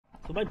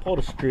I might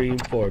pause the stream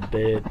for a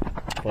bit,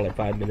 for like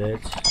 5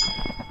 minutes,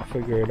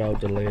 figure it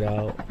out the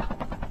layout.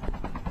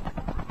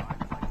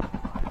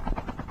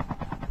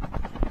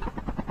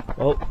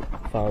 Oh,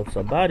 found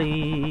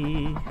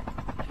somebody.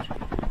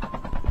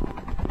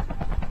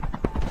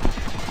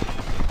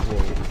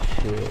 Whoa,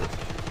 shit.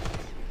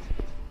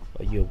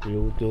 Are you a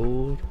real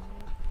dude?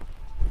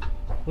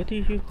 Where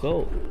did you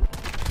go?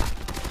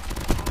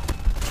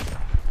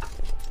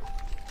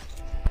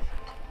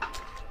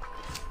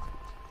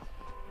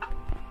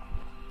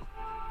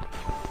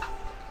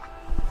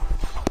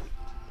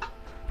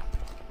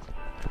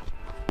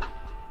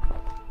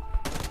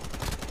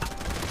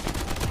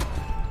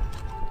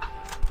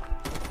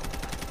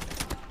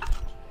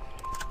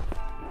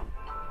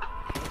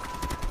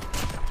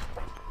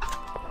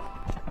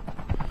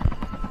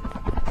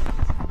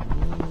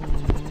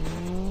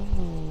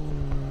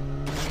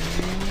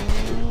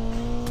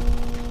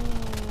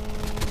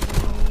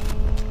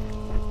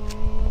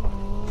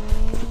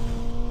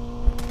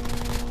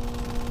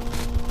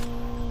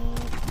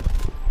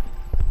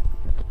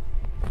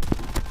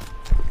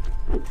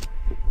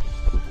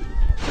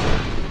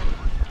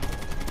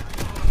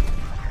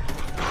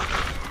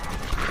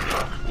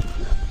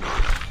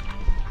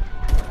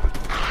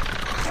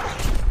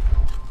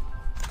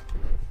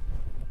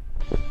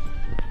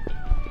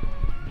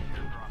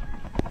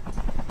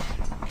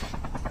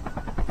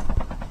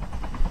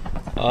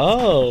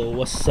 Oh,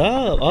 what's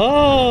up?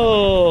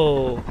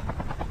 Oh!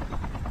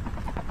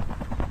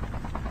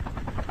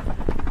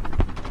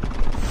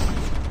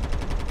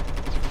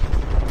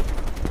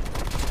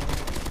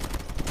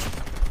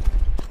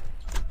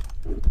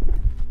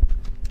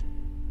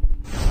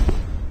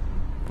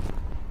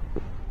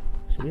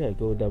 So we gotta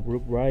go that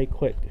route right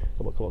quick.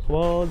 Come on, come on, come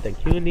on.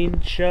 Thank you,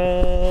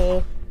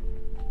 Ninja.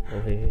 Oh,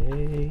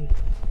 hey.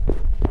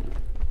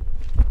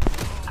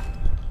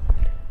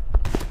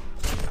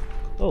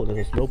 Oh,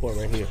 there's a snowball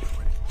right here.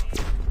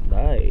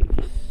 Nice.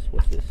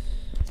 What's this?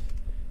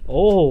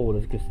 Oh,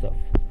 that's good stuff.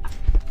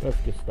 That's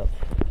good stuff.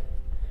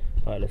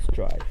 Alright, let's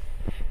drive.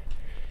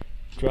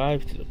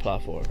 Drive to the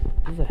platform.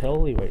 There's a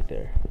heli right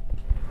there.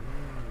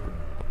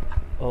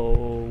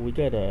 Oh, we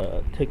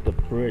gotta take the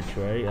bridge,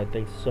 right? I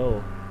think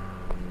so.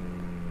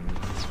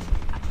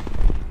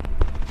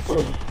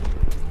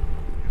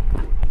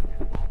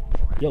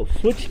 Yo,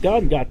 switch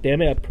gun,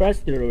 goddammit. I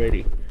pressed it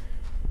already.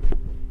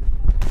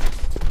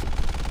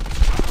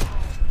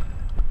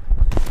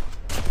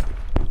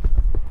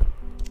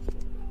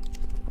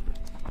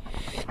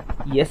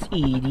 Yes,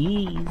 it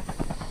is.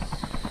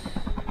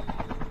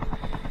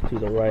 To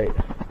the right.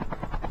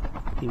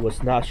 He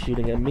was not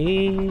shooting at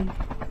me.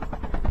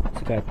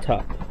 It's a guy up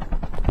top.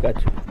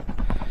 Got you.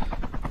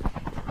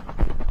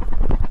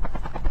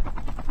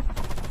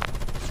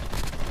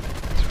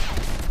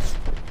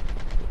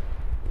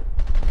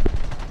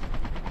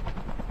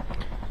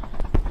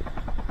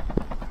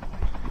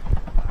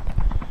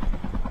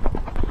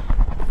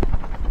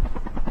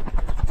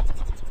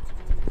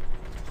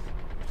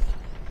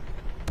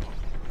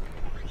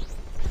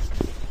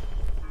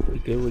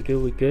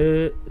 We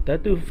good.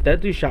 That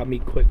dude shot me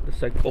quick.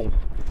 It's like, oh.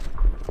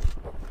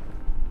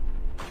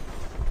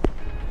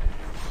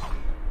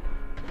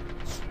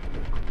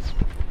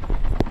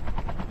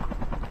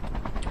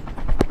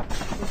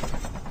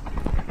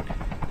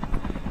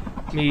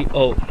 Me,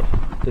 oh,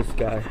 this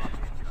guy.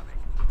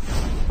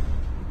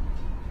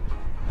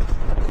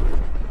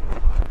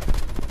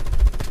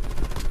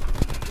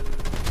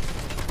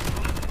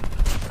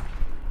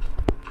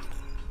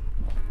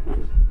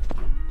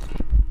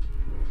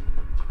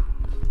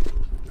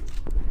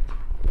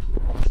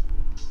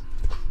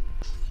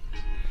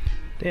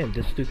 Damn,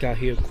 this dude got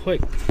here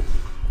quick.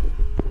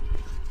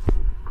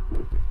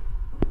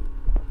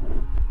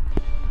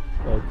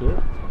 All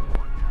good.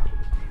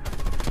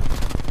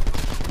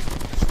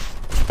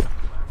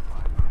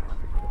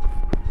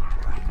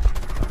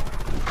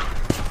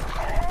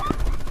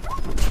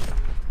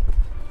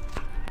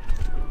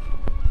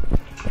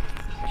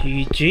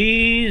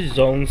 GG,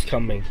 zone's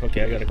coming.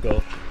 Okay, I gotta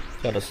go.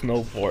 Got a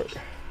snowboard.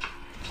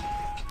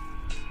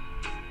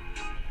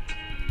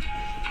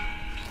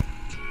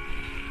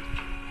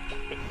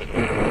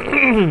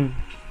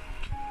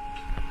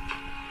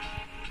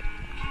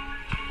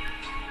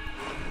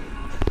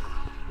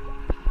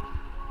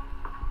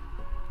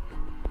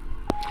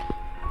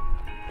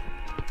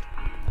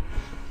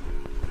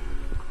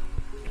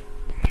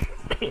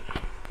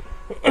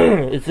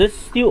 Is this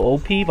still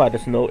OP by the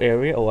snow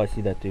area? Oh, I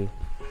see that too.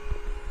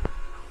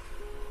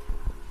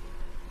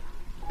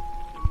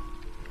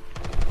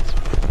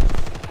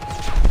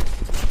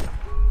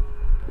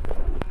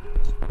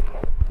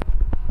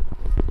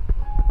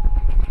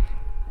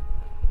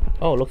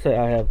 Oh, looks like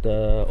I have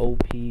the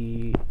OP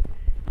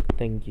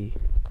thingy.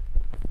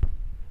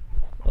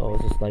 Oh,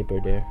 it's a sniper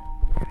there.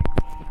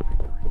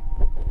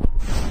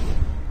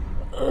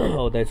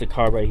 Oh, there's a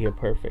car right here.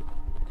 Perfect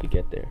to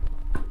get there.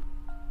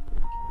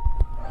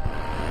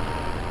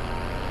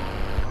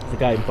 There's a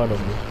guy in front of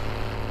me.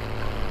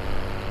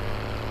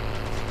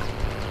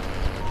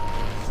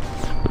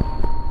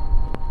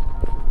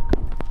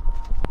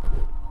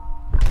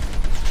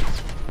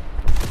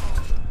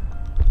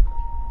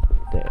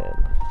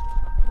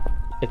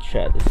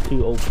 chat. It's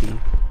too OP.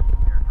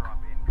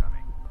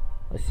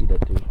 I see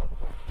that dude.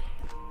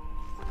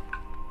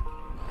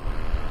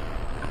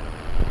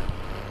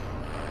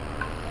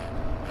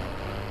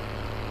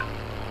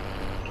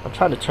 I'm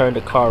trying to turn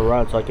the car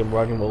around so I can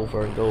run him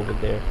over and go over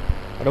there.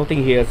 I don't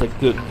think he has a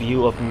good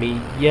view of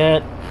me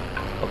yet.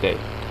 Okay,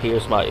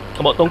 here's my...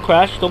 Come on, don't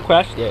crash, don't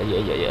crash.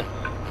 Yeah.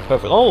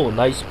 Perfect. Oh,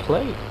 nice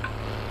play.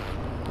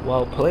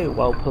 Well played,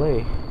 well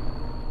played.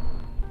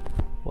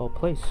 Well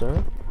played,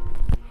 sir.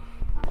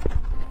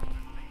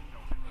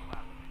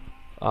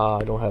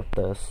 I don't have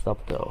the stuff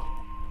though.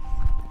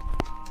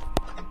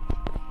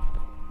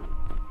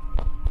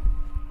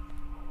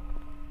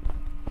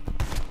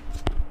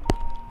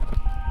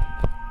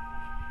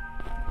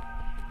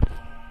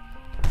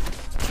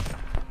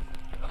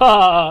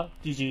 Ha!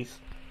 GG's.